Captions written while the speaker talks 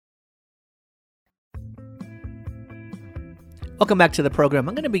Welcome back to the program.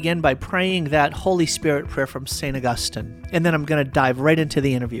 I'm going to begin by praying that Holy Spirit prayer from St. Augustine, and then I'm going to dive right into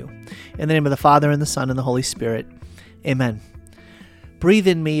the interview. In the name of the Father, and the Son, and the Holy Spirit. Amen. Breathe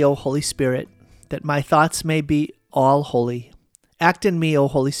in me, O Holy Spirit, that my thoughts may be all holy. Act in me, O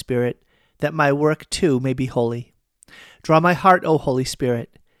Holy Spirit, that my work too may be holy. Draw my heart, O Holy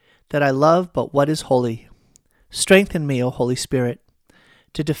Spirit, that I love but what is holy. Strengthen me, O Holy Spirit,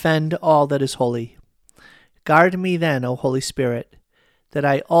 to defend all that is holy. Guard me then, O Holy Spirit, that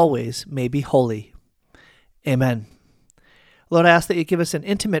I always may be holy. Amen. Lord, I ask that you give us an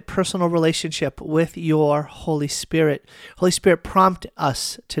intimate personal relationship with your Holy Spirit. Holy Spirit, prompt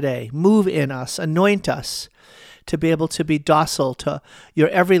us today. Move in us. Anoint us to be able to be docile to your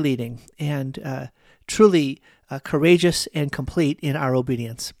every leading and truly courageous and complete in our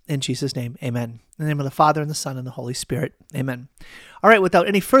obedience. In Jesus' name, amen. In the name of the Father, and the Son, and the Holy Spirit, amen. All right, without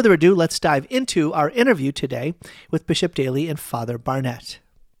any further ado, let's dive into our interview today with Bishop Daly and Father Barnett.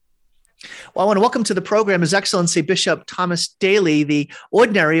 Well, I want to welcome to the program His Excellency Bishop Thomas Daly, the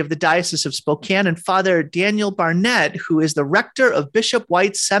Ordinary of the Diocese of Spokane, and Father Daniel Barnett, who is the Rector of Bishop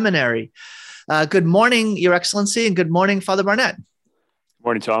White Seminary. Good morning, Your Excellency, and good morning, Father Barnett. Good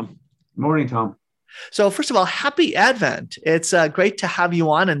morning, Tom. Good morning, Tom. So first of all, happy Advent. It's great to have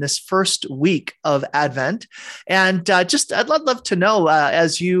you on in this first week of Advent. And I'd love to know,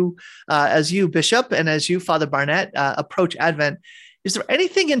 as you, Bishop, and as you, Father Barnett, approach Advent, is there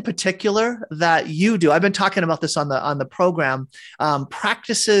anything in particular that you do? I've been talking about this on the program,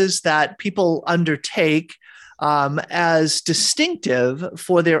 practices that people undertake as distinctive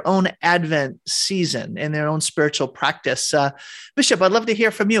for their own Advent season and their own spiritual practice. Bishop, I'd love to hear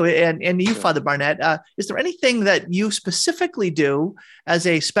from you and you, Father Barnett. Is there anything that you specifically do as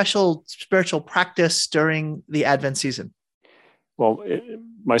a special spiritual practice during the Advent season? Well,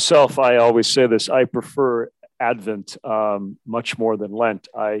 myself, I always say this, I prefer Advent much more than Lent.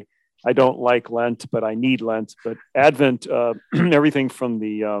 I don't like Lent, but I need Lent. But Advent, everything from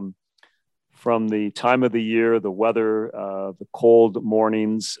the time of the year, the weather, the cold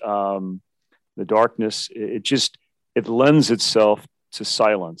mornings, the darkness, it lends itself to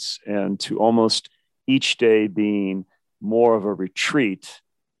silence and to almost each day being more of a retreat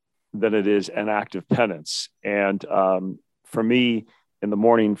than it is an act of penance. And for me, in the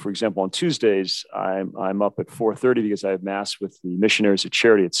morning, for example, on Tuesdays, I'm up at 4:30 because I have Mass with the Missionaries of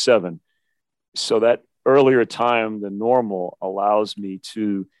Charity at 7. So that earlier time than normal allows me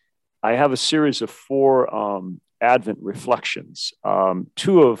to I have a series of 4 Advent reflections.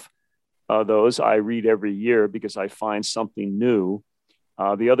 2 of those I read every year because I find something new.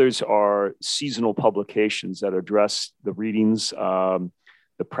 The others are seasonal publications that address the readings,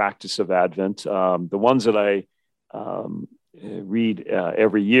 the practice of Advent. The ones that I read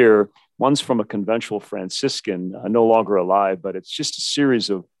every year, one's from a conventual Franciscan, no longer alive, but it's just a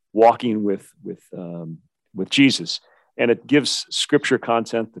series of walking with Jesus. And it gives scripture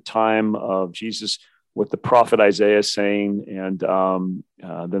content, the time of Jesus, what the prophet Isaiah is saying, and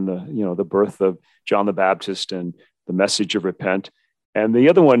then the birth of John the Baptist and the message of repent. And the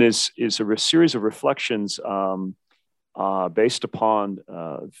other one is a series of reflections based upon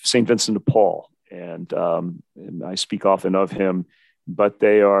St. Vincent de Paul. And I speak often of him, but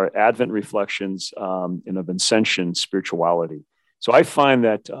they are Advent reflections in a Vincentian spirituality. So I find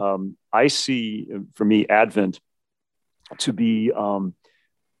that I see, for me, Advent to be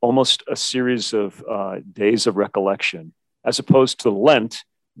almost a series of days of recollection, as opposed to Lent,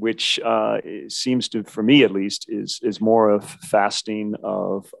 which seems to, for me at least, is more of fasting,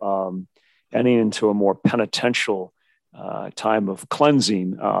 of entering into a more penitential time of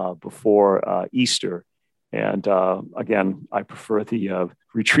cleansing before Easter. And again, I prefer the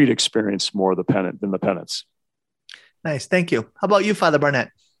retreat experience more than the penance. Nice, thank you. How about you, Father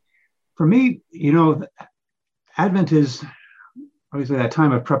Barnett? For me, Advent is obviously that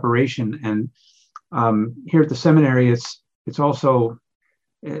time of preparation, and here at the seminary, it's also,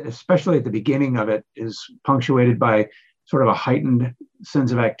 especially at the beginning of it, is punctuated by sort of a heightened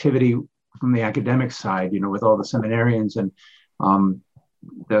sense of activity from the academic side, with all the seminarians, and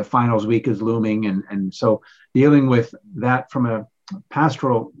the finals week is looming, and so dealing with that from a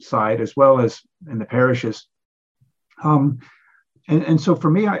pastoral side as well as in the parishes, and so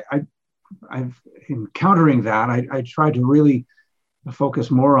for me, I've encountering that, I try to really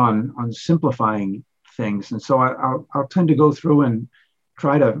focus more on simplifying things. And so I'll tend to go through and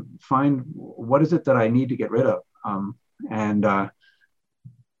try to find what is it that I need to get rid of, and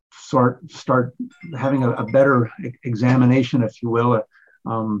start having a better examination, if you will,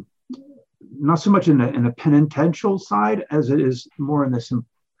 not so much in the penitential side as it is more in the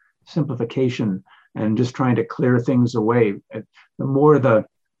simplification and just trying to clear things away. The more the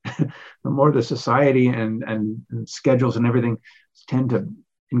the society and schedules and everything tend to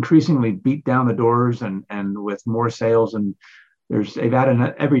increasingly beat down the doors and with more sales, and they've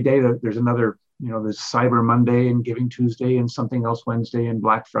added every day that there's another, there's Cyber Monday and Giving Tuesday and something else Wednesday and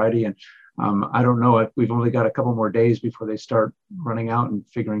Black Friday. And I don't know if we've only got a couple more days before they start running out and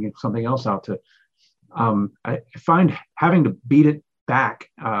figuring something else out to, I find having to beat it back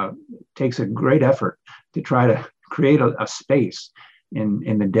takes a great effort to try to create a space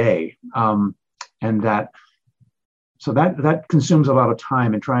in the day. And that consumes a lot of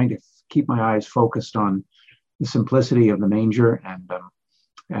time, and trying to keep my eyes focused on the simplicity of the manger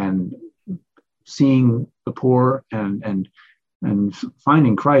and seeing the poor and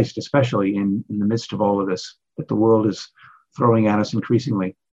finding Christ, especially in the midst of all of this that the world is throwing at us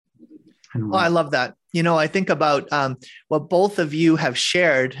increasingly. Well, I love that. I think about what both of you have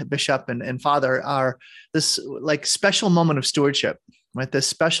shared, Bishop and Father, are this like special moment of stewardship, right? This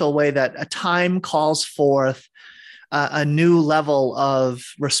special way that a time calls forth a new level of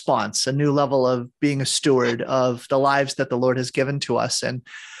response, a new level of being a steward of the lives that the Lord has given to us. And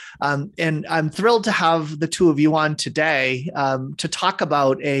I'm thrilled to have the two of you on today to talk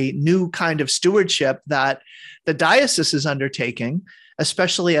about a new kind of stewardship that the diocese is undertaking,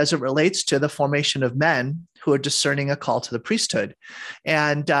 especially as it relates to the formation of men who are discerning a call to the priesthood.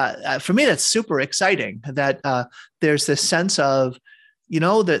 And for me, that's super exciting that there's this sense of,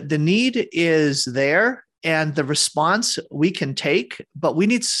 that the need is there and the response we can take, but we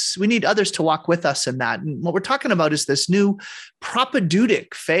need others to walk with us in that. And what we're talking about is this new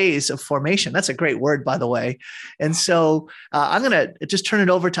propedeutic phase of formation. That's a great word, by the way. And so I'm going to just turn it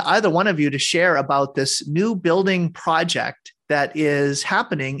over to either one of you to share about this new building project that is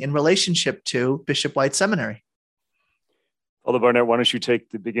happening in relationship to Bishop White Seminary. Father Barnett, why don't you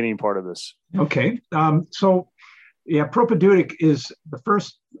take the beginning part of this? Okay. Propedeutic is the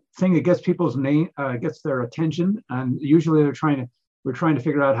first thing that gets people's gets their attention, and usually we're trying to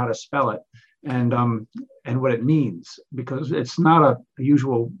figure out how to spell it and what it means, because it's not a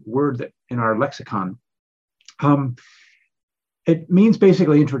usual word that in our lexicon. It means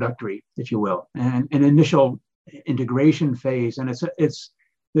basically introductory, if you will, and an initial integration phase. And it's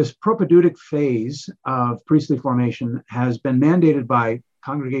this propedeutic phase of priestly formation has been mandated by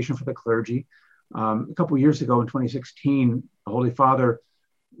Congregation for the Clergy. A couple of years ago in 2016, the Holy Father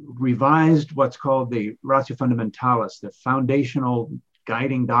revised what's called the Ratio Fundamentalis, the foundational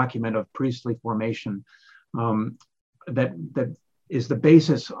guiding document of priestly formation, that is the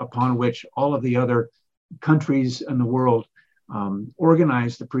basis upon which all of the other countries in the world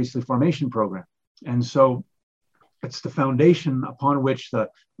organize the priestly formation program. And so it's the foundation upon which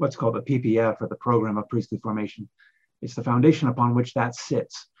what's called the PPF, or the Program of Priestly Formation, it's the foundation upon which that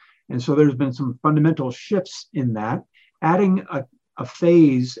sits. And so there's been some fundamental shifts in that, adding a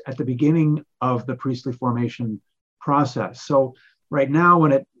phase at the beginning of the priestly formation process. So right now,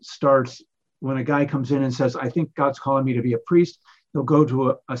 when a guy comes in and says, I think God's calling me to be a priest, he'll go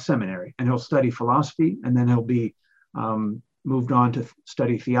to a seminary and he'll study philosophy, and then he'll be moved on to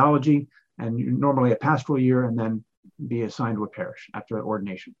study theology, and normally a pastoral year, and then be assigned to a parish after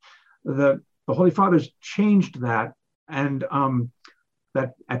ordination. The Holy Father's changed that, and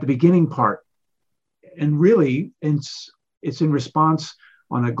that at the beginning part, and really it's in response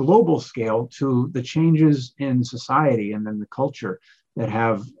on a global scale to the changes in society and then the culture that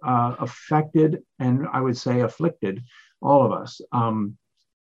have affected, and I would say afflicted, all of us.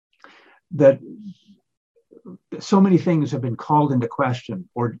 That so many things have been called into question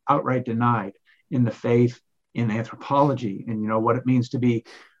or outright denied in the faith, in anthropology, and what it means to be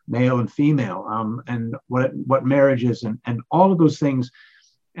male and female, and what marriage is, and all of those things.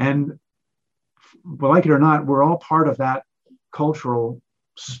 And well, like it or not, we're all part of that cultural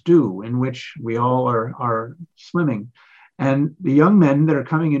stew in which we all are swimming. And the young men that are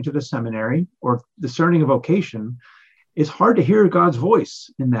coming into the seminary or discerning a vocation, it's hard to hear God's voice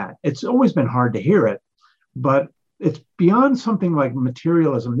in that. It's always been hard to hear it, but it's beyond something like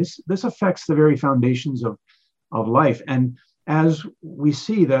materialism. This affects the very foundations of life. And as we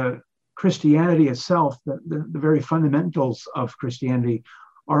see the Christianity itself, the very fundamentals of Christianity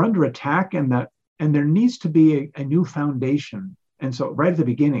are under attack, and there needs to be a new foundation. And so right at the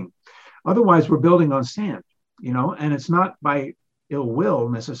beginning, otherwise we're building on sand, and it's not by ill will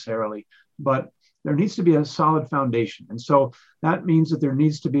necessarily, but there needs to be a solid foundation. And so that means that there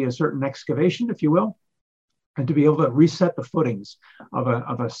needs to be a certain excavation, if you will, and to be able to reset the footings of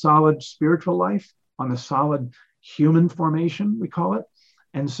a solid spiritual life on a solid human formation, we call it.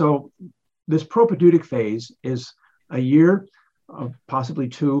 And so this propedeutic phase is a year, possibly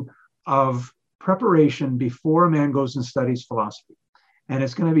two, of preparation before a man goes and studies philosophy. And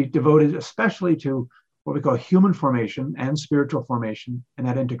it's going to be devoted especially to what we call human formation and spiritual formation and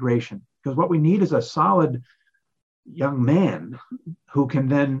that integration. Because what we need is a solid young man who can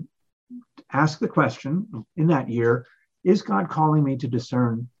then ask the question in that year, is God calling me to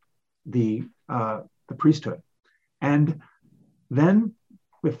discern the priesthood? And then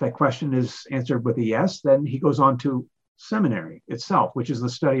if that question is answered with a yes, then he goes on to seminary itself, which is the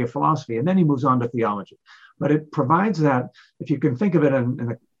study of philosophy. And then he moves on to theology. But it provides that, if you can think of it in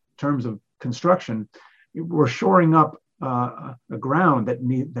the terms of construction, we're shoring up a ground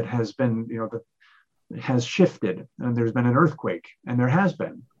that has been, that has shifted, and there's been an earthquake, and there has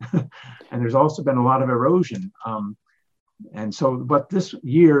been, and there's also been a lot of erosion. And so what this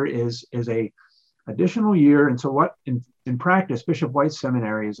year is a additional year. And so what in practice, Bishop White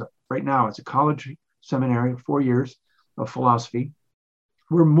Seminary is right now, it's a college seminary, 4 years of philosophy.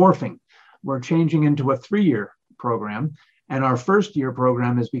 We're morphing. We're changing into a 3-year program. And our first year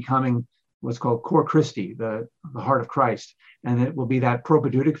program is becoming what's called Cor Christi, the heart of Christ. And it will be that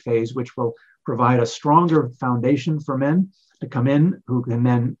propedeutic phase, which will provide a stronger foundation for men to come in who can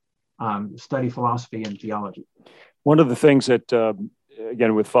then study philosophy and theology. One of the things that,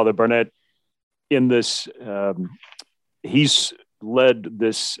 again, with Father Barnett, in this, he's led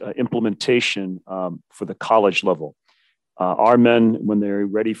this implementation for the college level. Our men, when they're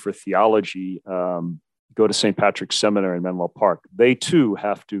ready for theology, go to St. Patrick's Seminary in Menlo Park. They too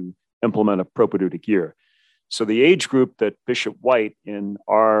have to implement a propedeutic year. So the age group that Bishop White in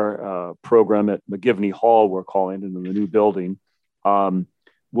our program at McGivney Hall, we're calling it, in the new building,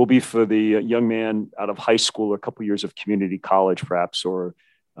 will be for the young man out of high school or a couple years of community college, perhaps, or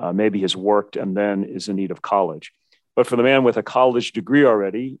maybe has worked and then is in need of college. But for the man with a college degree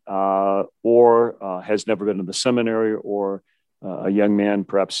already, or has never been in the seminary, or a young man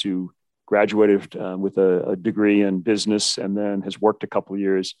perhaps who graduated with a degree in business and then has worked a couple of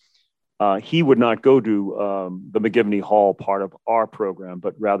years, he would not go to the McGivney Hall part of our program,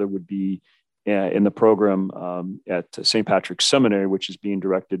 but rather would be in the program at St. Patrick's Seminary, which is being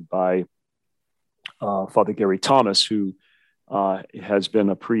directed by Father Gary Thomas, who has been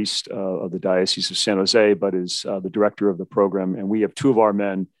a priest of the Diocese of San Jose, but is the director of the program. And we have 2 of our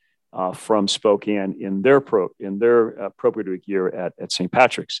men from Spokane in their propedeutic year at St.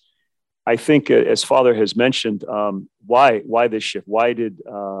 Patrick's. I think, as Father has mentioned, why this shift? Why did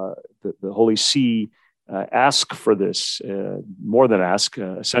the Holy See ask for this? More than ask,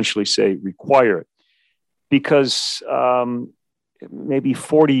 essentially say require it, because maybe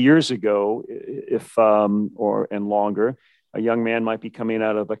 40 years ago, and longer, a young man might be coming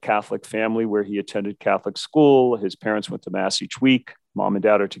out of a Catholic family where he attended Catholic school. His parents went to Mass each week. Mom and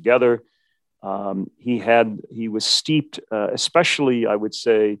dad are together. He was steeped, especially, I would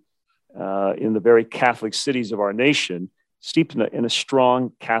say, in the very Catholic cities of our nation, steeped in a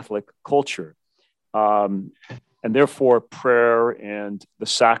strong Catholic culture. And therefore, prayer and the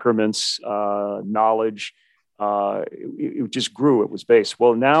sacraments, knowledge, it just grew. It was based.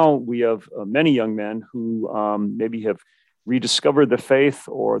 Well, now we have many young men who maybe have rediscovered the faith,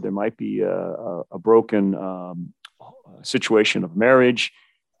 or there might be a broken situation of marriage.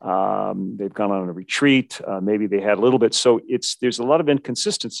 They've gone on a retreat. Maybe they had a little bit. So there's a lot of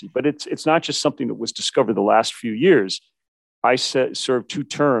inconsistency, but it's not just something that was discovered the last few years. I served 2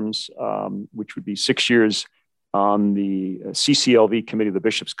 terms, which would be 6 years on the CCLV Committee of the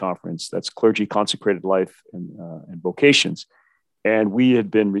Bishops' Conference. That's Clergy, Consecrated Life, and Vocations. And we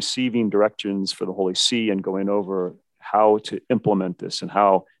had been receiving directions for the Holy See and going over how to implement this and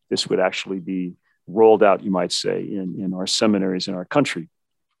how this would actually be rolled out, you might say, in our seminaries in our country.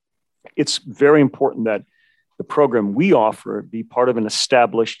 It's very important that the program we offer be part of an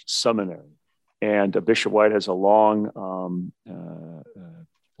established seminary. And Bishop White has a long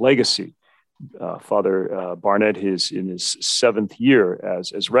legacy. Father Barnett is in his 7th year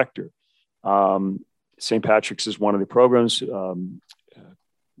as rector. St. Patrick's is one of the programs.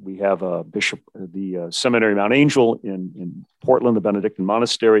 We have a bishop, the Seminary Mount Angel in Portland, the Benedictine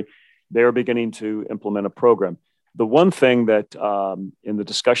Monastery. They're beginning to implement a program. The one thing that in the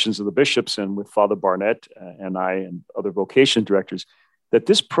discussions of the bishops and with Father Barnett and I and other vocation directors, that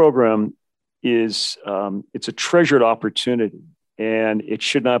this program is, it's a treasured opportunity, and it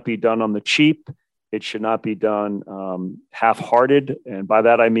should not be done on the cheap. It should not be done half-hearted. And by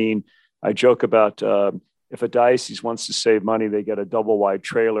that, I mean, I joke about if a diocese wants to save money, they get a double-wide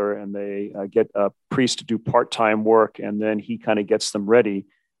trailer and they get a priest to do part-time work, and then he kind of gets them ready.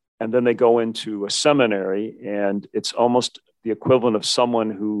 And then they go into a seminary, and it's almost the equivalent of someone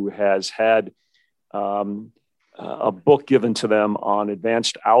who has had a book given to them on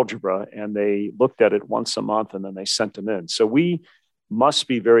advanced algebra, and they looked at it once a month, and then they sent them in. So we must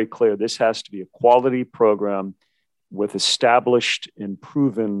be very clear. This has to be a quality program with established and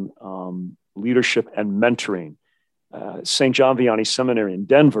proven leadership and mentoring. St. John Vianney Seminary in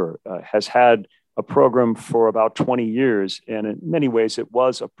Denver has had a program for about 20 years, and in many ways it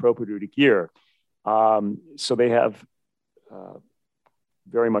was a propedeutic year. So they have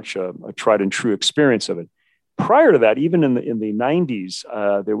very much a tried and true experience of it. Prior to that, even in the 90s,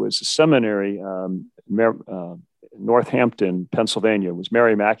 there was a seminary, Northampton, Pennsylvania. It was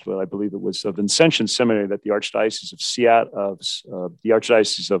Mary Immaculate, I believe it was, a Vincentian seminary that the Archdiocese of Seattle, the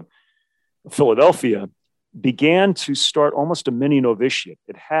Archdiocese of Philadelphia began to start almost a mini novitiate.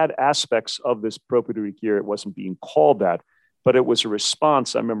 It had aspects of this propedeutic year. It wasn't being called that, but it was a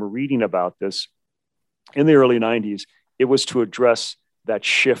response. I remember reading about this in the early 90s. It was to address that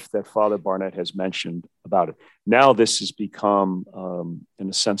shift that Father Barnett has mentioned about it. Now this has become, in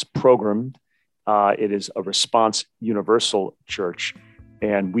a sense, programmed. It is a response universal church,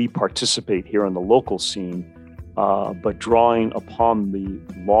 and we participate here in the local scene, but drawing upon the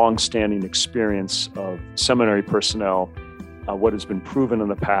long-standing experience of seminary personnel, what has been proven in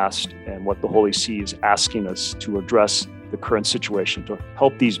the past, and what the Holy See is asking us to address the current situation, to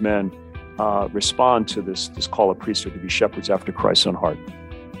help these men respond to this call of priesthood to be shepherds after Christ's own heart.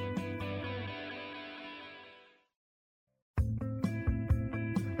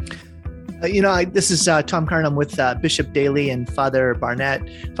 This is Tom Kern. I'm with Bishop Daly and Father Barnett.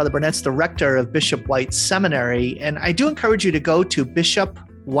 Father Barnett's the rector of Bishop White Seminary, and I do encourage you to go to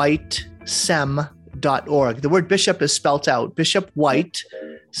bishopwhitesem.org. The word bishop is spelt out, Bishop White,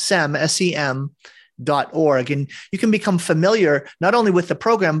 Sem, SEM.org, and you can become familiar not only with the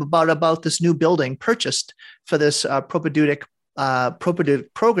program, but about this new building purchased for this propedeutic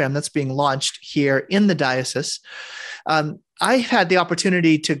program that's being launched here in the diocese. I had the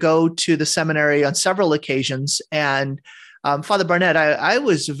opportunity to go to the seminary on several occasions, and Father Barnett, I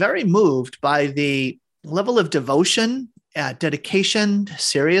was very moved by the level of devotion, dedication,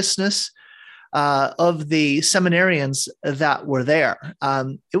 seriousness of the seminarians that were there.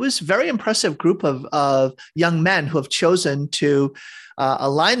 It was a very impressive group of young men who have chosen to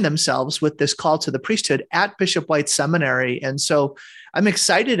align themselves with this call to the priesthood at Bishop White Seminary. And so I'm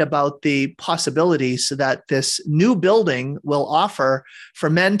excited about the possibilities that this new building will offer for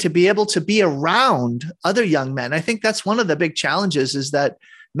men to be able to be around other young men. I think that's one of the big challenges, is that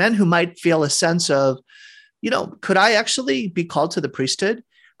men who might feel a sense of, could I actually be called to the priesthood?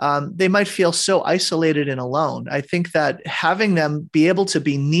 They might feel so isolated and alone. I think that having them be able to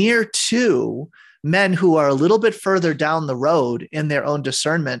be near to men who are a little bit further down the road in their own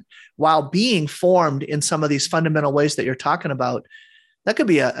discernment, while being formed in some of these fundamental ways that you're talking about, that could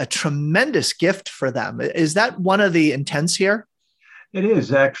be a tremendous gift for them. Is that one of the intents here? It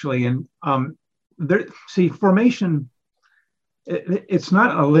is, actually. And formation, it's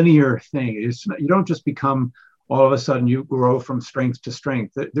not a linear thing. You don't just become, all of a sudden you grow from strength to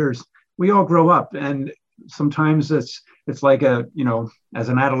strength. We all grow up, and sometimes it's like as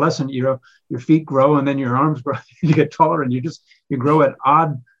an adolescent, your feet grow and then your arms grow, you get taller, and you grow at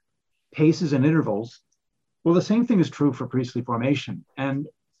odd paces and intervals. Well, the same thing is true for priestly formation, and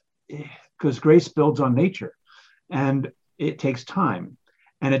because grace builds on nature, and it takes time,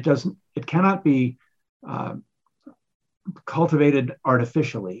 and it cannot be cultivated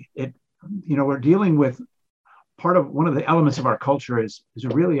artificially. We're dealing with one of the elements of our culture is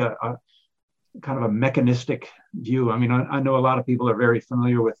really a kind of a mechanistic view. I mean, I know a lot of people are very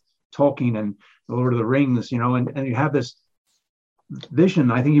familiar with Tolkien and The Lord of the Rings, and you have this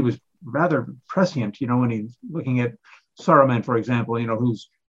vision. I think he was rather prescient, when he's looking at Saruman, for example,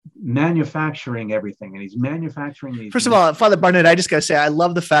 who's manufacturing everything, and he's manufacturing these. First of all, Father Barnett, I just got to say, I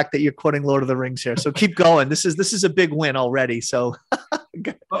love the fact that you're quoting Lord of the Rings here. So keep going. This is a big win already. So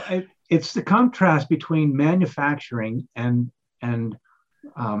well, it's the contrast between manufacturing and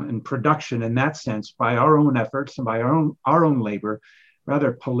production, in that sense, by our own efforts and by our own labor,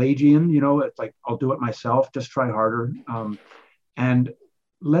 rather Pelagian. It's like, I'll do it myself, just try harder, and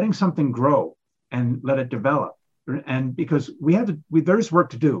letting something grow and let it develop. And because there's work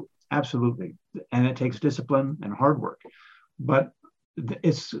to do, absolutely, and it takes discipline and hard work, but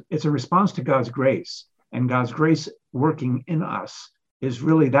it's a response to God's grace, and God's grace working in us is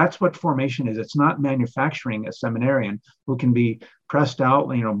really, that's what formation is. It's not manufacturing a seminarian who can be pressed out,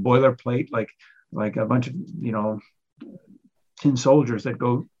 boilerplate, like a bunch of tin soldiers that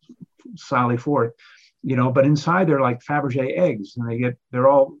go sally forth. But inside they're like Fabergé eggs, and they're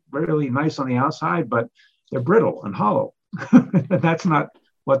all really nice on the outside, but they're brittle and hollow. That's not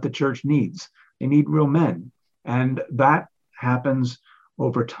what the church needs. They need real men. And that happens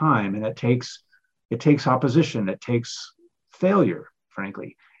over time, and it takes opposition, it takes failure,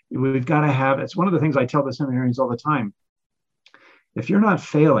 frankly. We've got to have, it's one of the things I tell the seminarians all the time. If you're not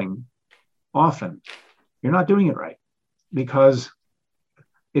failing often, you're not doing it right. Because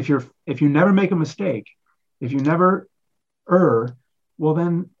if you never make a mistake, if you never err, well,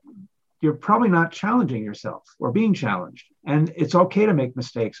 then you're probably not challenging yourself or being challenged. And it's okay to make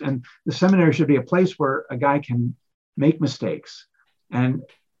mistakes. And the seminary should be a place where a guy can make mistakes. And,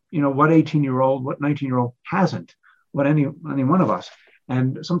 what 18-year-old, what 19-year-old hasn't, what any one of us.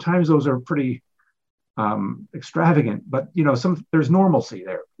 And sometimes those are pretty extravagant, but, there's normalcy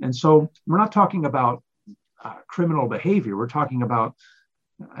there. And so we're not talking about criminal behavior. We're talking about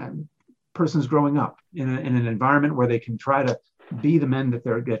persons growing up in an environment where they can try to be the men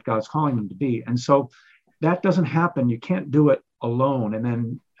that God's calling them to be. And so that doesn't happen. You can't do it alone. And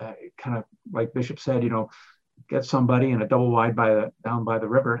then kind of like Bishop said, get somebody in a double wide down by the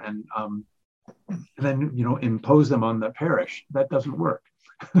river and then, impose them on the parish. That doesn't work.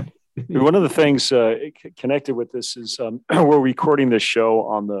 One of the things connected with this is we're recording this show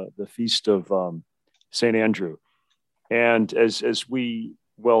on the feast of St. Andrew. And as we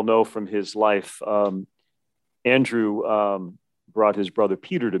well know from his life, Andrew brought his brother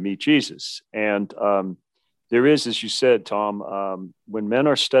Peter to meet Jesus. And there is, as you said, Tom, when men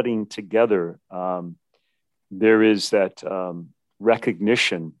are studying together, there is that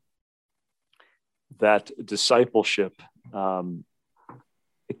recognition that discipleship,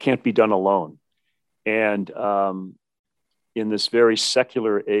 it can't be done alone. And in this very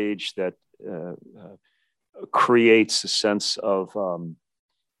secular age that creates a sense of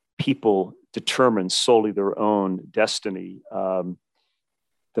people determine solely their own destiny,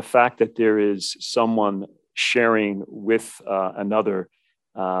 the fact that there is someone sharing with another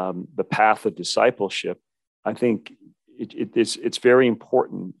the path of discipleship, I think it's very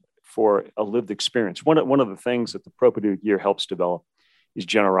important for a lived experience. One of the things that the propedeutic year helps develop is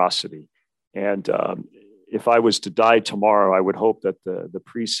generosity. And if I was to die tomorrow, I would hope that the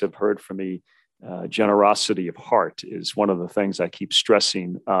priests have heard from me. Generosity of heart is one of the things I keep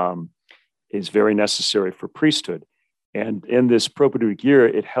stressing is very necessary for priesthood. And in this propedeutic year,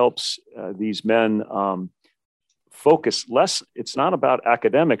 it helps these men focus less. It's not about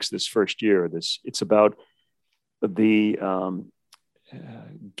academics this first year. It's about the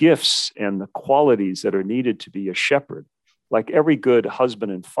gifts and the qualities that are needed to be a shepherd. Like every good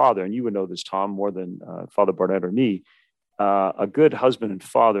husband and father, and you would know this, Tom, more than Father Barnett or me, a good husband and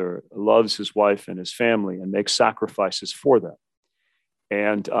father loves his wife and his family and makes sacrifices for them.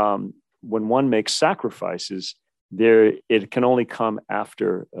 And when one makes sacrifices, it can only come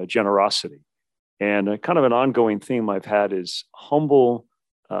after generosity. And kind of an ongoing theme I've had is humble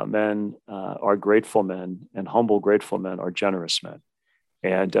men are grateful men, and humble, grateful men are generous men.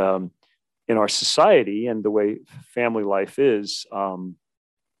 And in our society and the way family life is, we're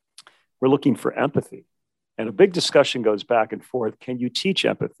looking for empathy. And a big discussion goes back and forth. Can you teach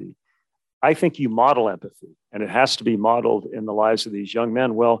empathy? I think you model empathy, and it has to be modeled in the lives of these young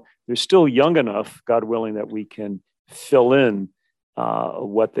men. Well, they're still young enough, God willing, that we can fill in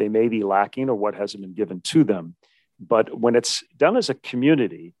what they may be lacking or what hasn't been given to them. But when it's done as a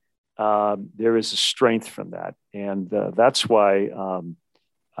community, there is a strength from that. And that's why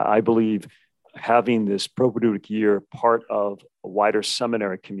I believe having this propedeutic year part of a wider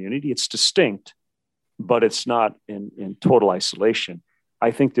seminary community, it's distinct, but it's not in total isolation. I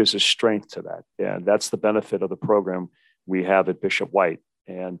think there's a strength to that. And that's the benefit of the program we have at Bishop White.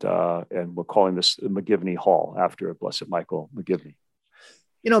 And we're calling this McGivney Hall after Blessed Michael McGivney.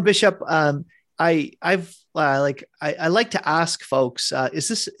 Bishop, I like to ask folks,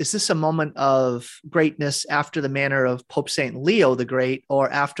 is this a moment of greatness after the manner of Pope St. Leo the Great, or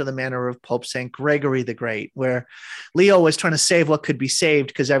after the manner of Pope St. Gregory the Great, where Leo was trying to save what could be saved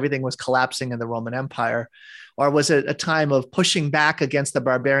because everything was collapsing in the Roman Empire? Or was it a time of pushing back against the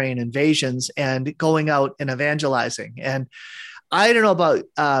barbarian invasions and going out and evangelizing? And I don't know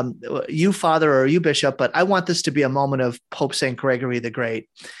about you, Father, or you, Bishop, but I want this to be a moment of Pope St. Gregory the Great.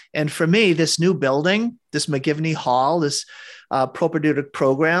 And for me, this new building, this McGivney Hall, this propedeutic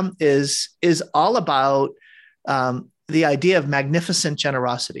program is all about the idea of magnificent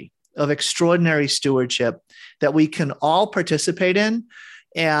generosity, of extraordinary stewardship that we can all participate in,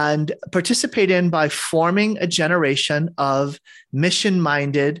 and participate in by forming a generation of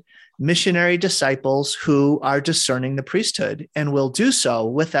mission-minded missionary disciples who are discerning the priesthood, and will do so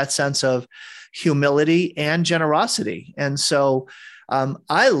with that sense of humility and generosity. And so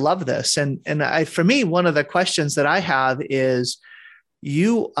I love this. And for me, one of the questions that I have is,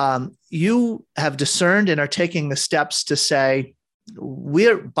 you have discerned and are taking the steps to say,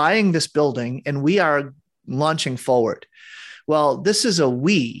 we're buying this building and we are launching forward. Well, this is a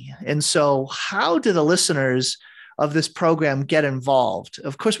we. And so how do the listeners of this program get involved?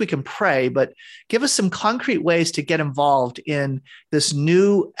 Of course, we can pray, but give us some concrete ways to get involved in this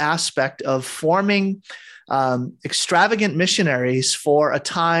new aspect of forming extravagant missionaries for a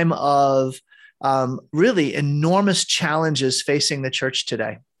time of really enormous challenges facing the church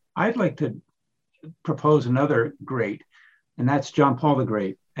today. I'd like to propose another great, and that's John Paul the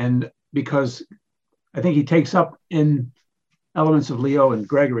Great. And because I think he takes up in elements of Leo and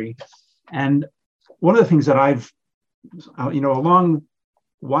Gregory. And one of the things that I've, along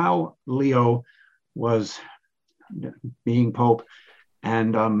while Leo was being Pope,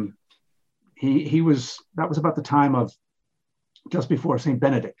 and that was about the time of just before St.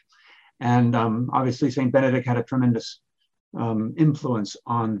 Benedict. And obviously St. Benedict had a tremendous influence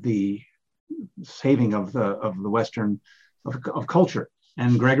on the saving of the Western of culture.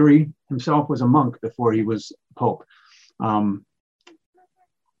 And Gregory himself was a monk before he was Pope.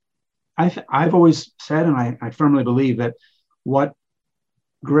 I've always said, and I firmly believe that what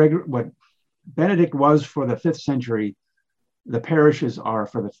Benedict was for the 5th century, the parishes are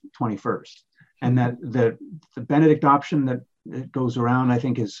for the 21st. And that the Benedict option that goes around, I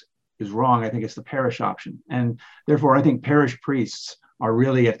think is wrong. I think it's the parish option. And therefore, I think parish priests are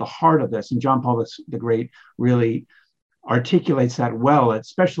really at the heart of this. And John Paul the Great really articulates that well,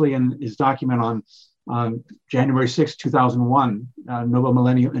 especially in his document on January 6, 2001, Novum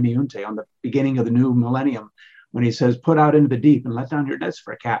Millennium Uniunte, on the beginning of the new millennium, when he says, put out into the deep and let down your nets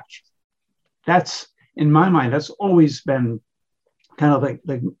for a catch. That's, in my mind, that's always been kind of like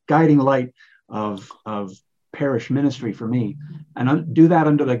the guiding light of parish ministry for me. And do that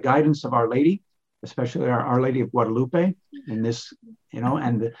under the guidance of Our Lady, especially Our Lady of Guadalupe in this,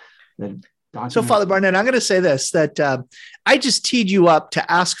 and the document. So, Father Barnett, I'm going to say this, that I just teed you up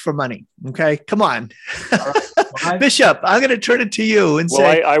to ask for money. Okay, come on. All right. Well, Bishop, I'm going to turn it to you and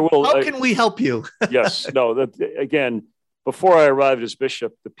say, I will, how can we help you? Yes, no, again, before I arrived as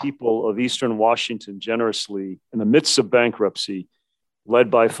bishop, the people of Eastern Washington generously, in the midst of bankruptcy, led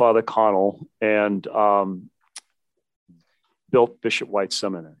by Father Connell, and built Bishop White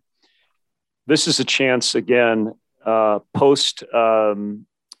Seminary. This is a chance, again, post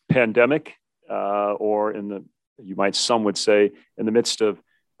pandemic, or some would say, in the midst of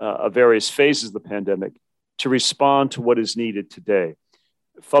various phases of the pandemic, to respond to what is needed today.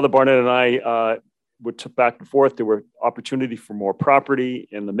 Father Barnett and I would took back and forth. There were opportunity for more property.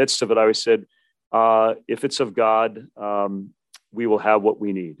 In the midst of it, I always said, if it's of God, we will have what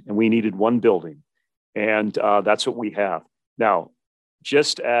we need. And we needed one building. And that's what we have. Now,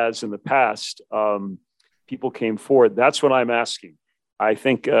 just as in the past, people came forward, that's what I'm asking. I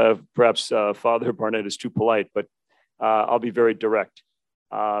think perhaps Father Barnett is too polite, but I'll be very direct.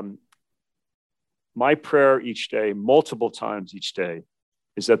 My prayer each day, multiple times each day,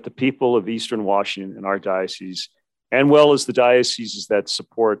 is that the people of Eastern Washington and our diocese, and well as the dioceses that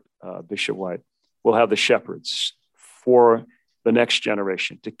support Bishop White, will have the shepherds for the next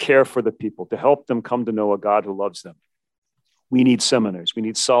generation, to care for the people, to help them come to know a God who loves them. We need seminaries. We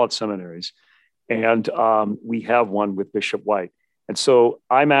need solid seminaries. And we have one with Bishop White. And so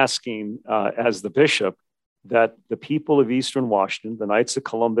I'm asking, as the bishop, that the people of Eastern Washington, the Knights of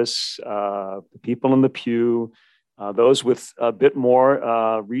Columbus, the people in the pew, those with a bit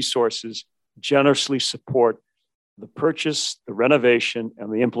more resources, generously support the purchase, the renovation,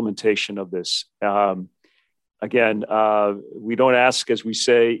 and the implementation of this. Again, we don't ask, as we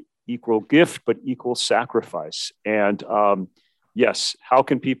say, equal gift, but equal sacrifice. And yes, how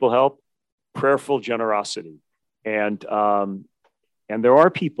can people help? Prayerful generosity. And there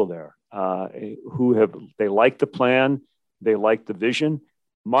are people there they like the plan, they like the vision.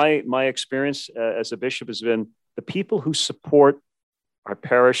 My experience as a bishop has been the people who support our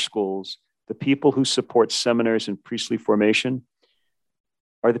parish schools, the people who support seminaries and priestly formation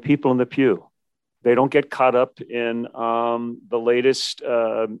are the people in the pew. They don't get caught up in the latest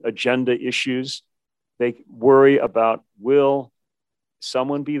agenda issues. They worry about, will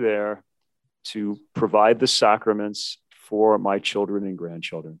someone be there to provide the sacraments for my children and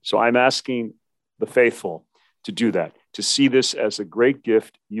grandchildren? So I'm asking the faithful to do that, to see this as a great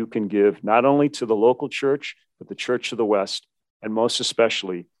gift you can give, not only to the local church, but the Church of the West, and most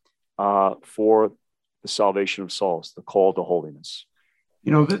especially for the salvation of souls, the call to holiness.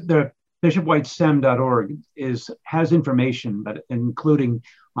 The bishopwhitesem.org has information, but including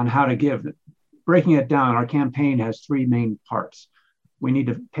on how to give. Breaking it down, our campaign has 3 main parts. We need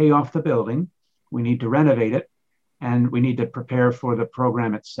to pay off the building, we need to renovate it, and we need to prepare for the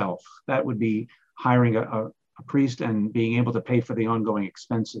program itself. That would be hiring a priest and being able to pay for the ongoing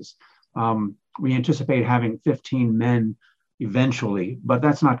expenses. We anticipate having 15 men eventually, but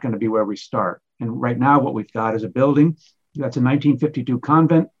that's not going to be where we start. And right now what we've got is a building that's a 1952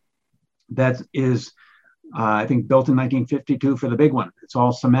 convent that is, I think, built in 1952 for the big one. It's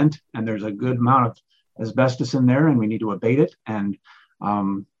all cement, and there's a good amount of asbestos in there, and we need to abate it and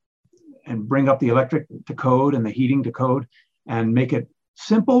bring up the electric to code and the heating to code and make it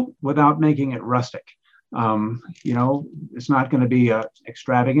simple without making it rustic. It's not going to be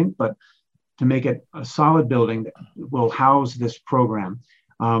extravagant, but to make it a solid building that will house this program.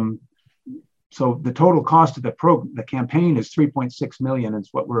 So the total cost of the campaign is $3.6 million is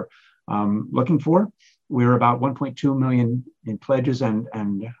what we're looking for. We're about $1.2 million in pledges and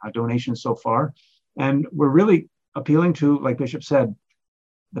donations so far. And we're really appealing to, like Bishop said,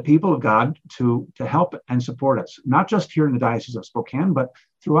 the people of God to help and support us, not just here in the Diocese of Spokane, but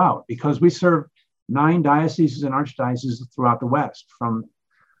throughout, because we serve 9 dioceses and archdioceses throughout the West, from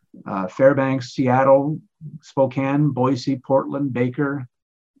Fairbanks, Seattle, Spokane, Boise, Portland, Baker,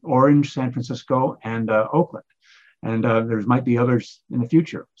 Orange, San Francisco, and Oakland. And there might be others in the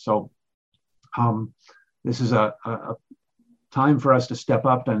future. So this is a time for us to step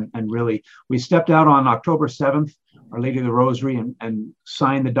up and really, we stepped out on October 7th, Our Lady of the Rosary, and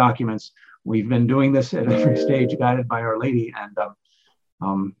signed the documents. We've been doing this at every stage, guided by Our Lady, and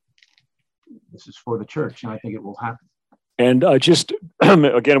this is for the church, and I think it will happen. And just,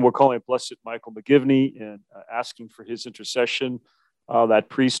 again, we're calling Blessed Michael McGivney and asking for his intercession, that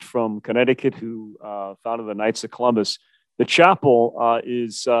priest from Connecticut who founded the Knights of Columbus. The chapel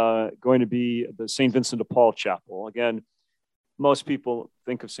is going to be the St. Vincent de Paul Chapel. Again, most people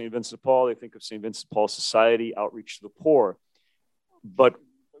think of St. Vincent de Paul, they think of St. Vincent de Paul Society, outreach to the poor. But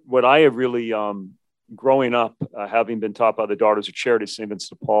what I have really, growing up, having been taught by the Daughters of Charity, St.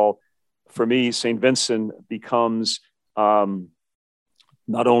 Vincent de Paul, for me, St. Vincent becomes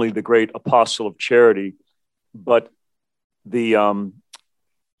not only the great apostle of charity, but the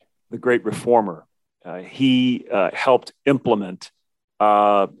great reformer. He helped implement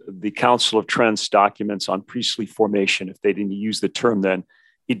the Council of Trent's documents on priestly formation, if they didn't use the term then.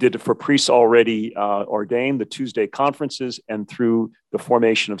 He did it for priests already ordained, the Tuesday conferences, and through the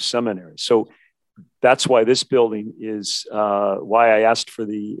formation of seminaries. So that's why this building is, why I asked for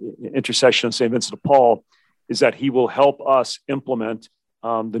the intercession of St. Vincent de Paul, is that he will help us implement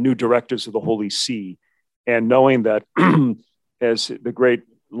the new directives of the Holy See. And knowing that, as the great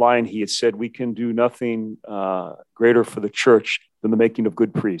line he had said, we can do nothing greater for the church than the making of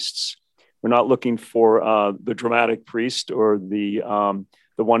good priests. We're not looking for the dramatic priest or the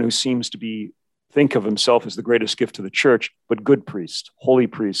one who seems to think of himself as the greatest gift to the church, but good priests, holy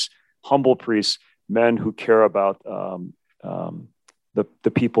priests, humble priests, men who care about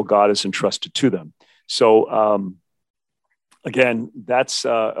the people God has entrusted to them. So again, that's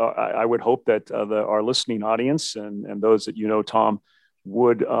I would hope that our listening audience and those that you know, Tom,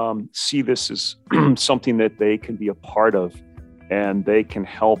 would see this as something that they can be a part of, and they can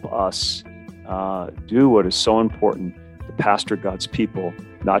help us do what is so important to pastor God's people,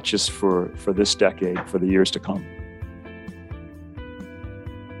 not just for this decade, for the years to come.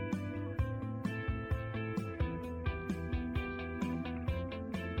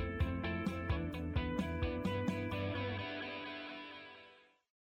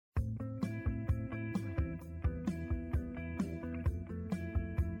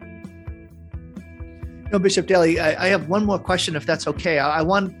 No, Bishop Daly, I have one more question, if that's okay. I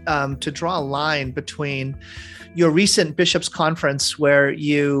want to draw a line between your recent bishops' conference, where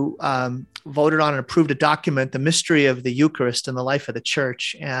you voted on and approved a document, The Mystery of the Eucharist in the Life of the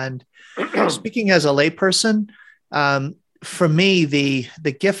Church. And speaking as a layperson, for me,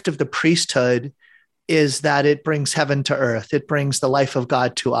 the gift of the priesthood is that it brings heaven to earth. It brings the life of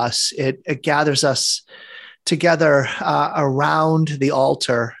God to us. It gathers us together around the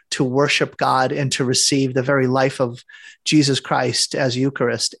altar to worship God and to receive the very life of Jesus Christ as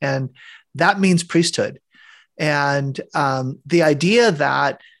Eucharist. And that means priesthood. And the idea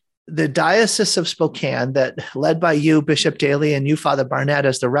that the Diocese of Spokane, that led by you, Bishop Daly, and you, Father Barnett,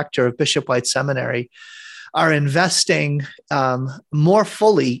 as the rector of Bishop White Seminary, are investing more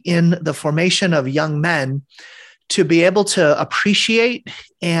fully in the formation of young men to be able to appreciate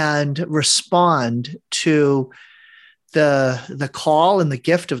and respond to the call and the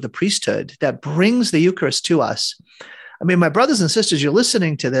gift of the priesthood that brings the Eucharist to us. I mean, my brothers and sisters, you're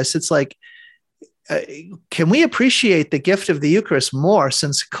listening to this. It's like, can we appreciate the gift of the Eucharist more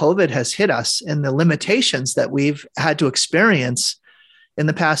since COVID has hit us and the limitations that we've had to experience in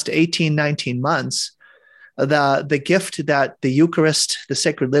the past 18, 19 months? the gift that the Eucharist, the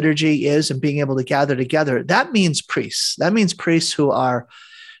sacred liturgy is, and being able to gather together, that means priests. That means priests who are,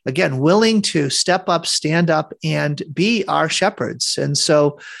 again, willing to step up, stand up, and be our shepherds. And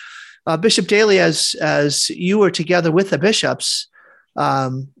so, Bishop Daly, as you were together with the bishops,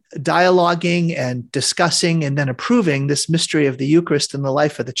 dialoguing and discussing and then approving this mystery of the Eucharist in the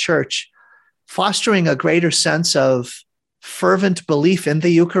life of the church, fostering a greater sense of fervent belief in the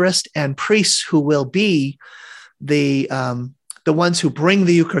Eucharist, and priests who will be the ones who bring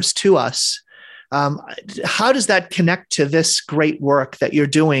the Eucharist to us. How does that connect to this great work that you're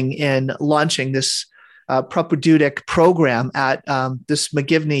doing in launching this propedeutic program at this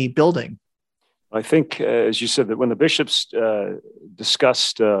McGivney building? I think, as you said, that when the bishops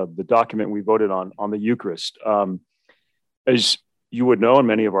discussed the document we voted on the Eucharist, as you would know, and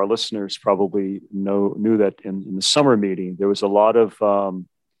many of our listeners probably knew that in the summer meeting, there was a lot of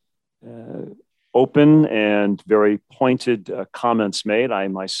open and very pointed comments made. I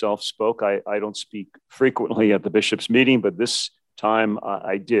myself spoke. I don't speak frequently at the bishops' meeting, but this time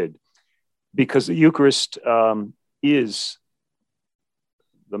I did, because the Eucharist is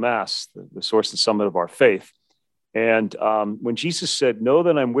the Mass, the source and summit of our faith. And when Jesus said, "Know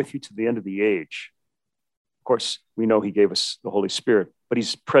that I'm with you to the end of the age," of course, we know he gave us the Holy Spirit, but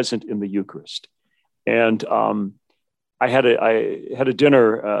he's present in the Eucharist. And I had a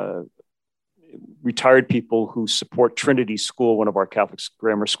dinner, retired people who support Trinity School, one of our Catholic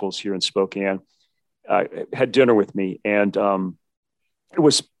grammar schools here in Spokane, had dinner with me. And it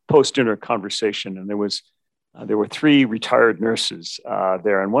was post-dinner conversation. And there were three retired nurses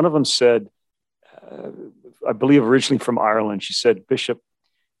there. And one of them said, I believe originally from Ireland, she said, "Bishop,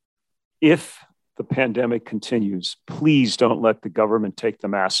 if the pandemic continues, please don't let the government take the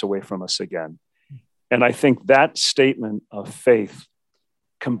Mass away from us again." And I think that statement of faith,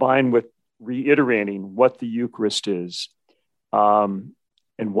 combined with reiterating what the Eucharist is, and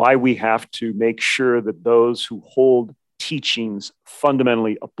why we have to make sure that those who hold teachings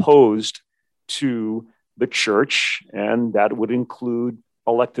fundamentally opposed to the church, and that would include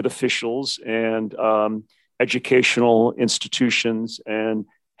elected officials and educational institutions and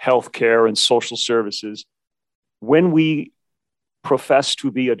healthcare and social services, when we profess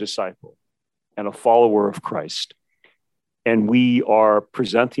to be a disciple and a follower of Christ, and we are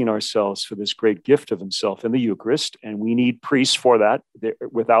presenting ourselves for this great gift of himself in the Eucharist, and we need priests for that.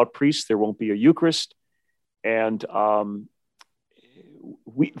 Without priests, there won't be a Eucharist. And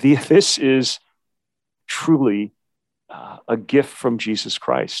this is truly a gift from Jesus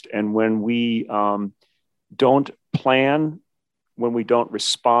Christ. And when we don't plan, when we don't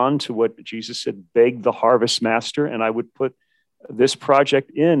respond to what Jesus said, beg the harvest master, and I would put this project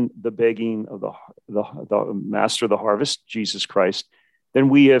in the begging of the master of the harvest, Jesus Christ, then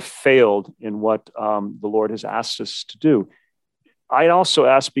we have failed in what the Lord has asked us to do. I also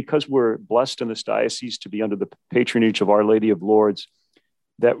ask, because we're blessed in this diocese to be under the patronage of Our Lady of Lourdes,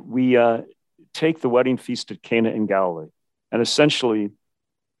 that we take the wedding feast at Cana in Galilee, and essentially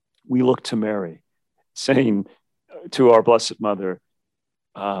we look to Mary, saying to our Blessed Mother,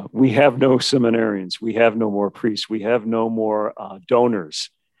 we have no seminarians, we have no more priests, we have no more donors.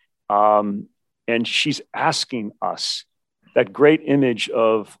 And she's asking us, that great image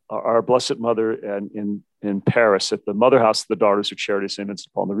of our Blessed Mother in Paris at the Mother House of the Daughters of Charity, St. Vincent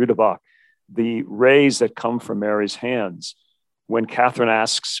de Paul, in the Rue de Bac, the rays that come from Mary's hands. When Catherine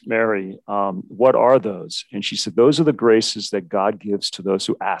asks Mary, what are those? And she said, those are the graces that God gives to those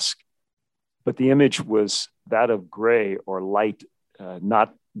who ask. But the image was that of gray or light,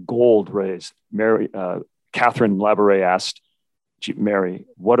 not gold rays. Catherine Labouré asked Mary,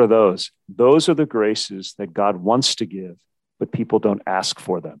 what are those? Those are the graces that God wants to give, but people don't ask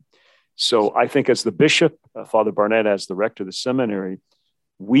for them. So I think as the bishop, Father Barnett, as the rector of the seminary,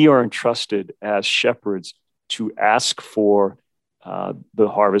 we are entrusted as shepherds to ask for the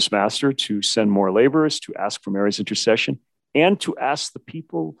harvest master, to send more laborers, to ask for Mary's intercession, and to ask the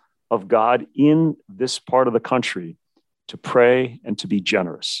people of God in this part of the country to pray and to be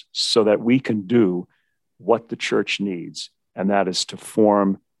generous so that we can do what the church needs, and that is to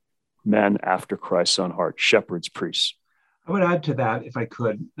form men after Christ's own heart, shepherds, priests. I would add to that, if I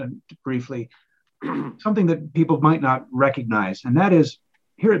could, briefly, something that people might not recognize, and that is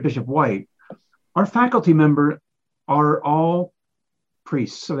here at Bishop White, our faculty members are all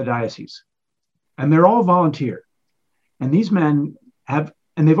priests of the diocese, and they're all volunteer. And these men have,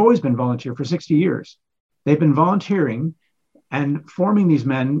 and they've always been volunteer for 60 years. They've been volunteering and forming these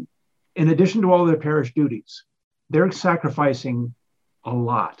men in addition to all their parish duties. They're sacrificing a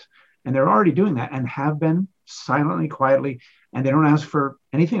lot, and they're already doing that and have been silently, quietly, and they don't ask for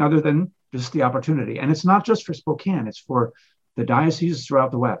anything other than just the opportunity. And it's not just for Spokane, it's for the dioceses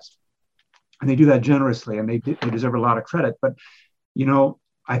throughout the West. And they do that generously, and they deserve a lot of credit. But,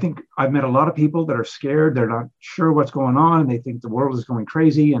 I think I've met a lot of people that are scared. They're not sure what's going on. They think the world is going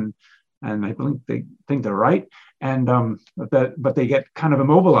crazy, and I think they're right. And but they get kind of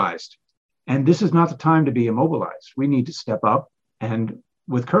immobilized. And this is not the time to be immobilized. We need to step up and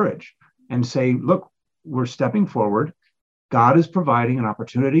with courage and say, look, we're stepping forward. God is providing an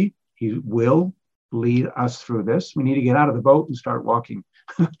opportunity. He will lead us through this. We need to get out of the boat and start walking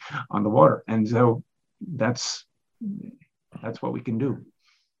on the water. And so that's what we can do.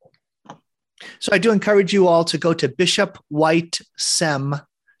 So I do encourage you all to go to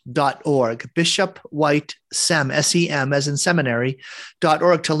bishopwhitesem.org, bishopwhitesem, S-E-M, as in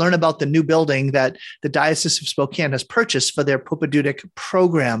seminary.org, to learn about the new building that the Diocese of Spokane has purchased for their propedeutic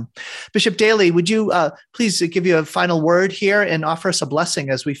program. Bishop Daly, would you please give you a final word here and offer us a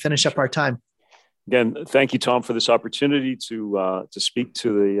blessing as we finish up our time? Again, thank you, Tom, for this opportunity to speak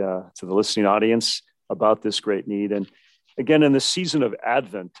to the listening audience about this great need. And again, in the season of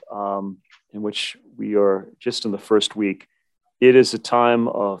Advent, in which we are just in the first week, it is a time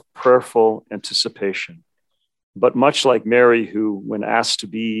of prayerful anticipation. But much like Mary, who, when asked to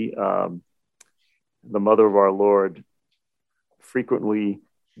be the mother of our Lord, frequently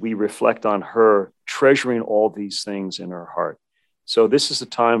we reflect on her treasuring all these things in her heart. So this is a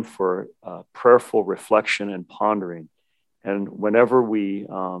time for prayerful reflection and pondering. And whenever we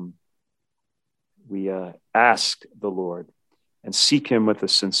ask the Lord and seek him with a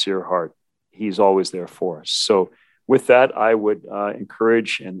sincere heart, he's always there for us. So with that, I would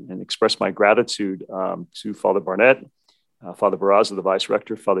encourage and express my gratitude to Father Barnett, Father Barraza, the Vice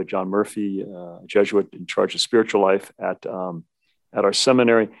Rector, Father John Murphy, Jesuit in charge of spiritual life at our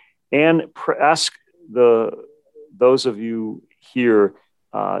seminary, and ask those of you here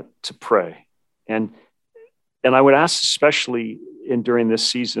to pray. And I would ask, especially during this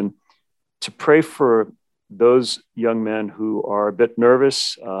season, to pray for those young men who are a bit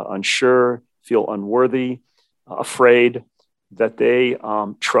nervous, unsure, feel unworthy, afraid, that they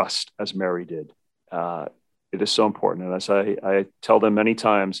trust as Mary did. It is so important. And as I tell them many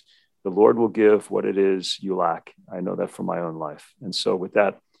times, the Lord will give what it is you lack. I know that from my own life. And so with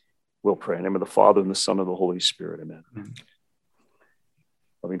that, we'll pray. In the name of the Father, and the Son, and the Holy Spirit. Amen. Amen.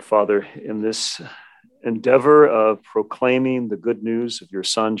 Loving Father, in this endeavor of proclaiming the good news of your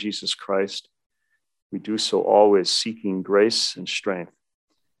Son, Jesus Christ, we do so always seeking grace and strength.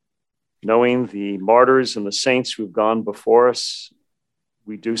 Knowing the martyrs and the saints who have gone before us,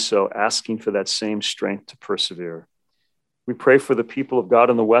 we do so asking for that same strength to persevere. We pray for the people of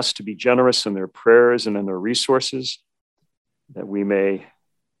God in the West to be generous in their prayers and in their resources, that we may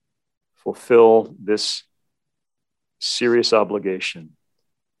fulfill this serious obligation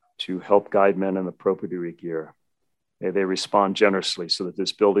to help guide men in the propedeutic year. May they respond generously so that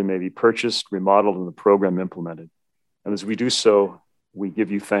this building may be purchased, remodeled, and the program implemented. And as we do so, we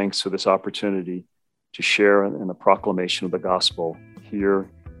give you thanks for this opportunity to share in the proclamation of the gospel here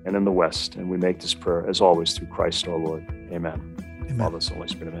and in the West. And we make this prayer, as always, through Christ our Lord. Amen. Amen. Father, Son, Holy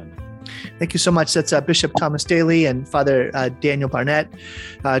Spirit, amen. Thank you so much. That's Bishop Thomas Daly and Father Daniel Barnett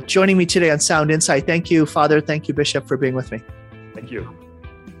joining me today on Sound Insight. Thank you, Father. Thank you, Bishop, for being with me. Thank you.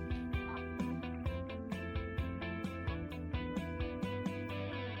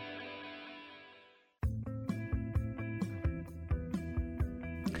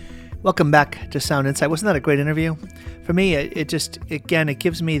 Welcome back to Sound Insight. Wasn't that a great interview? For me, it just, again, it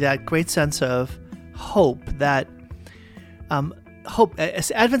gives me that great sense of hope, that hope.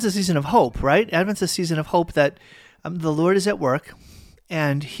 Advent's a season of hope, right? Advent's a season of hope that the Lord is at work,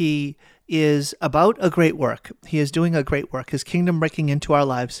 and he is about a great work. He is doing a great work. His kingdom breaking into our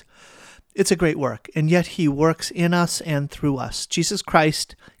lives. It's a great work, and yet he works in us and through us. Jesus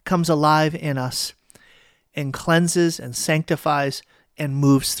Christ comes alive in us and cleanses and sanctifies and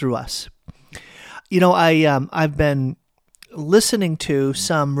moves through us. I've been listening to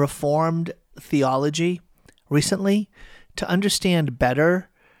some Reformed theology recently to understand better,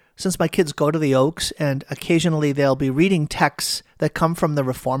 since my kids go to the Oaks and occasionally they'll be reading texts that come from the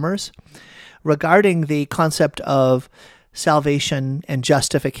Reformers regarding the concept of salvation and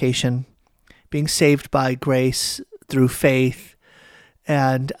justification, being saved by grace through faith.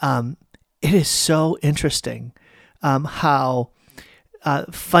 And it is so interesting how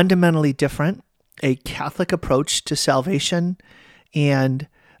fundamentally different a Catholic approach to salvation and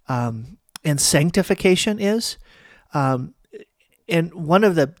sanctification is. And one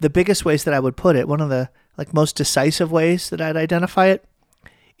of the biggest ways that I would put it, one of the most decisive ways that I'd identify it,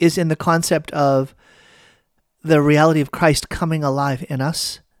 is in the concept of the reality of Christ coming alive in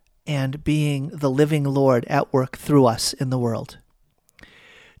us and being the living Lord at work through us in the world.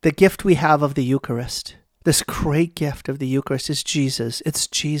 The gift we have of the Eucharist, this great gift of the Eucharist, is Jesus. It's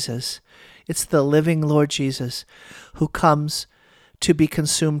Jesus. It's the living Lord Jesus who comes to be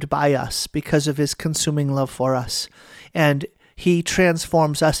consumed by us because of his consuming love for us. And he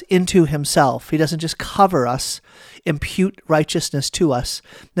transforms us into himself. He doesn't just cover us, impute righteousness to us.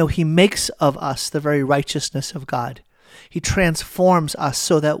 No, he makes of us the very righteousness of God. He transforms us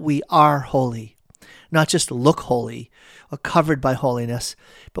so that we are holy, not just look holy or covered by holiness,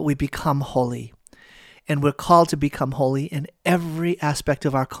 but we become holy. And we're called to become holy in every aspect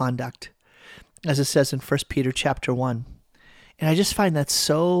of our conduct, as it says in 1 Peter chapter 1. And I just find that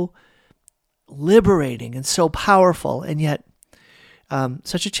so liberating and so powerful, and yet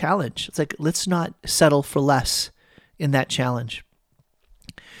such a challenge. It's like, let's not settle for less in that challenge.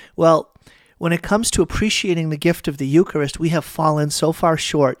 Well, when it comes to appreciating the gift of the Eucharist, we have fallen so far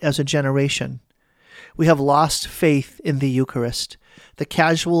short as a generation. We have lost faith in the Eucharist, the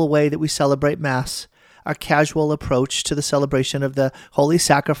casual way that we celebrate Mass, our casual approach to the celebration of the holy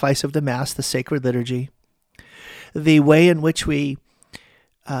sacrifice of the Mass, the sacred liturgy, the way in which we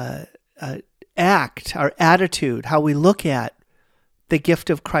act, our attitude, how we look at the gift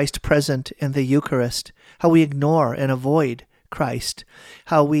of Christ present in the Eucharist, how we ignore and avoid Christ,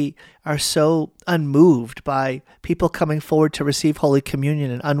 how we are so unmoved by people coming forward to receive Holy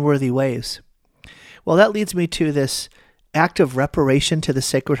Communion in unworthy ways. Well, that leads me to this act of reparation to the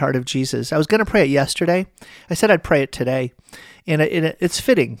Sacred Heart of Jesus. I was going to pray it yesterday. I said I'd pray it today. And it's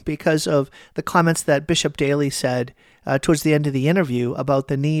fitting because of the comments that Bishop Daly said towards the end of the interview about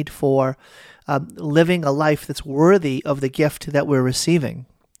the need for living a life that's worthy of the gift that we're receiving,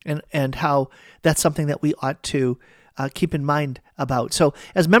 and how that's something that we ought to keep in mind about. So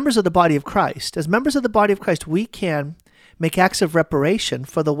as members of the body of Christ, we can make acts of reparation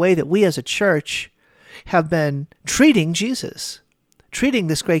for the way that we as a church have been treating Jesus, treating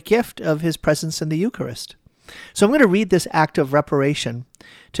this great gift of his presence in the Eucharist. So I'm going to read this act of reparation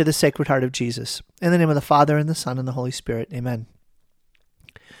to the Sacred Heart of Jesus. In the name of the Father, and the Son, and the Holy Spirit. Amen.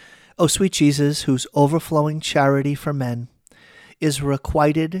 O sweet Jesus, whose overflowing charity for men is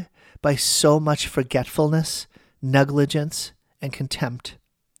requited by so much forgetfulness, negligence, and contempt,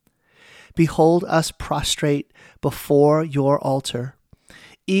 behold us prostrate before your altar,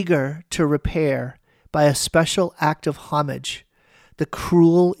 eager to repair by a special act of homage the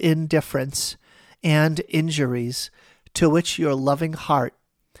cruel indifference and injuries to which your loving heart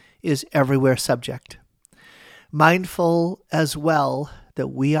is everywhere subject, mindful as well that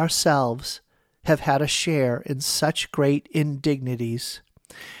we ourselves have had a share in such great indignities,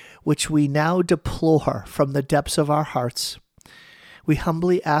 which we now deplore from the depths of our hearts. We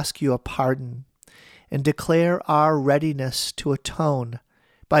humbly ask your pardon and declare our readiness to atone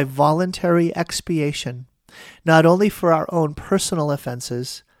by voluntary expiation, not only for our own personal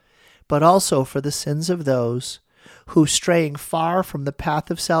offenses, but also for the sins of those who, straying far from the path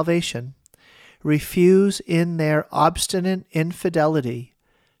of salvation, refuse in their obstinate infidelity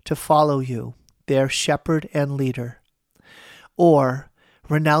to follow you, their shepherd and leader, or,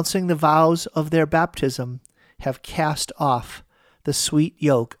 renouncing the vows of their baptism, have cast off the sweet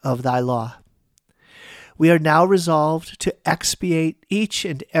yoke of thy law. We are now resolved to expiate each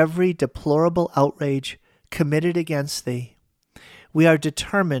and every deplorable outrage committed against thee. We are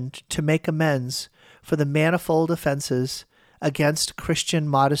determined to make amends for the manifold offenses against Christian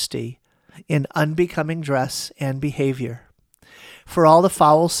modesty in unbecoming dress and behavior, for all the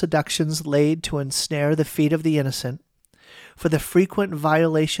foul seductions laid to ensnare the feet of the innocent, for the frequent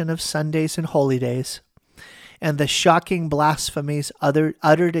violation of Sundays and holy days, and the shocking blasphemies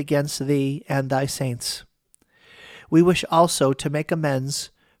uttered against thee and thy saints. We wish also to make amends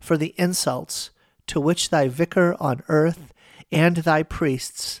for the insults to which thy vicar on earth and thy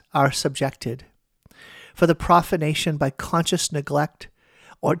priests are subjected, for the profanation by conscious neglect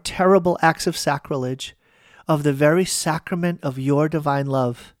or terrible acts of sacrilege of the very sacrament of your divine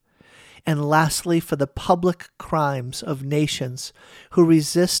love, and lastly for the public crimes of nations who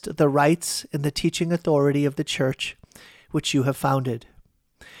resist the rights and the teaching authority of the Church which you have founded.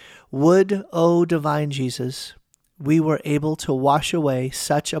 Would, O divine Jesus, we were able to wash away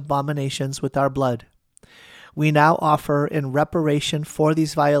such abominations with our blood. We now offer in reparation for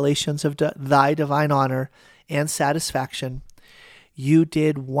these violations of thy divine honor and satisfaction, you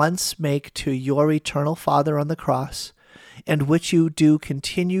did once make to your eternal Father on the cross, and which you do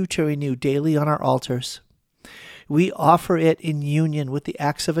continue to renew daily on our altars. We offer it in union with the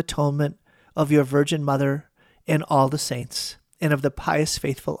acts of atonement of your Virgin Mother and all the saints, and of the pious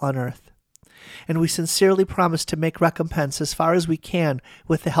faithful on earth. And we sincerely promise to make recompense as far as we can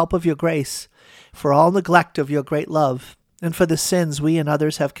with the help of your grace for all neglect of your great love and for the sins we and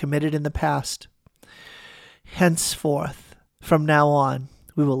others have committed in the past. Henceforth, from now on,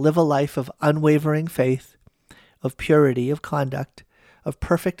 we will live a life of unwavering faith, of purity of conduct, of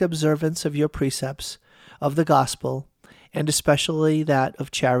perfect observance of your precepts, of the gospel, and especially that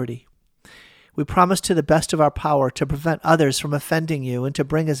of charity. We promise to the best of our power to prevent others from offending you and to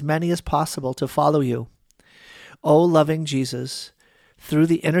bring as many as possible to follow you. O loving Jesus, through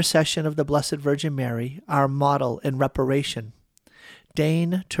the intercession of the Blessed Virgin Mary, our model and reparation,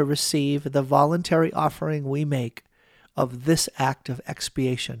 deign to receive the voluntary offering we make of this act of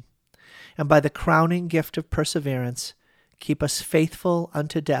expiation, and by the crowning gift of perseverance, keep us faithful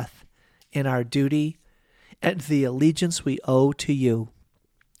unto death in our duty and the allegiance we owe to you,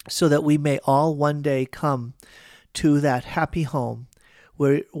 so that we may all one day come to that happy home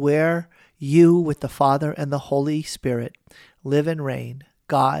where you with the Father and the Holy Spirit live and reign,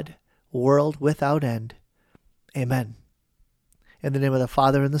 God, world without end. Amen. In the name of the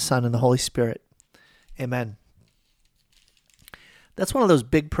Father and the Son and the Holy Spirit. Amen. That's one of those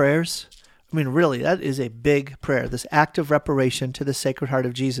big prayers. I mean, really, that is a big prayer, this act of reparation to the Sacred Heart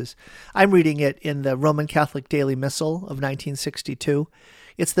of Jesus. I'm reading it in the Roman Catholic Daily Missal of 1962.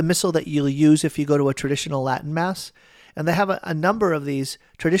 It's the missal that you'll use if you go to a traditional Latin Mass. And they have a number of these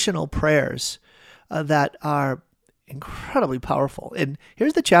traditional prayers that are incredibly powerful. And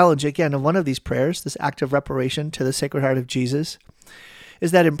here's the challenge, again, of one of these prayers, this act of reparation to the Sacred Heart of Jesus,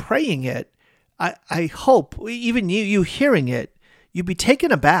 is that in praying it, I hope, even you hearing it, you'd be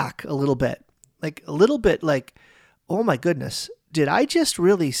taken aback a little bit, like, oh my goodness, did I just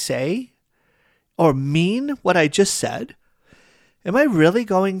really say or mean what I just said? Am I really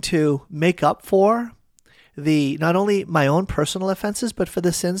going to make up for not only my own personal offenses, but for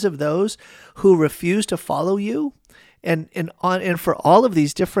the sins of those who refuse to follow you, and for all of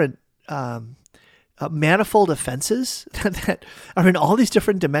these different manifold offenses that are in all these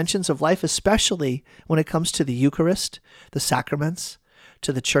different dimensions of life, especially when it comes to the Eucharist, the sacraments,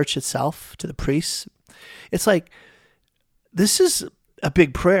 to the church itself, to the priests? It's like, this is a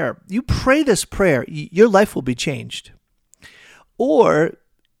big prayer. You pray this prayer, your life will be changed. Or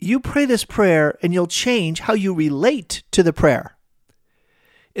you pray this prayer and you'll change how you relate to the prayer.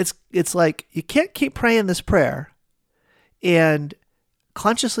 It's like, you can't keep praying this prayer and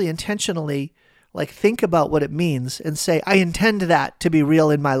consciously, intentionally, like, think about what it means and say, I intend that to be real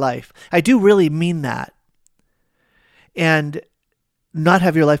in my life. I do really mean that. And not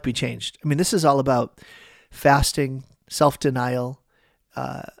have your life be changed. I mean, this is all about fasting, self-denial,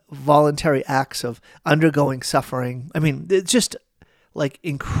 voluntary acts of undergoing suffering. I mean, it's just like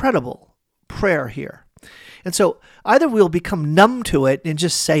incredible prayer here. And so either we'll become numb to it and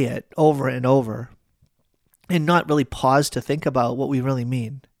just say it over and over and not really pause to think about what we really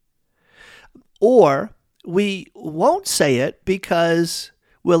mean. Or we won't say it because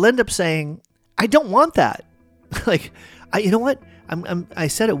we'll end up saying, I don't want that. Like, you know what? I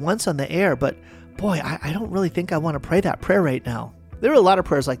said it once on the air, but boy, I don't really think I want to pray that prayer right now. There are a lot of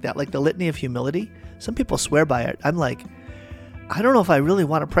prayers like that, like the Litany of Humility. Some people swear by it. I'm like, I don't know if I really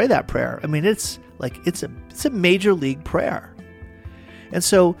want to pray that prayer. I mean, it's a major league prayer. And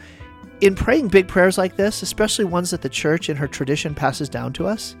so in praying big prayers like this, especially ones that the church in her tradition passes down to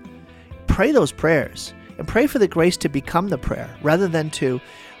us, pray those prayers and pray for the grace to become the prayer rather than to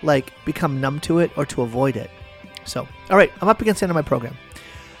become numb to it or to avoid it. So, all right, I'm up against the end of my program.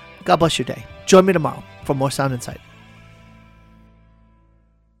 God bless your day. Join me tomorrow for more Sound Insight.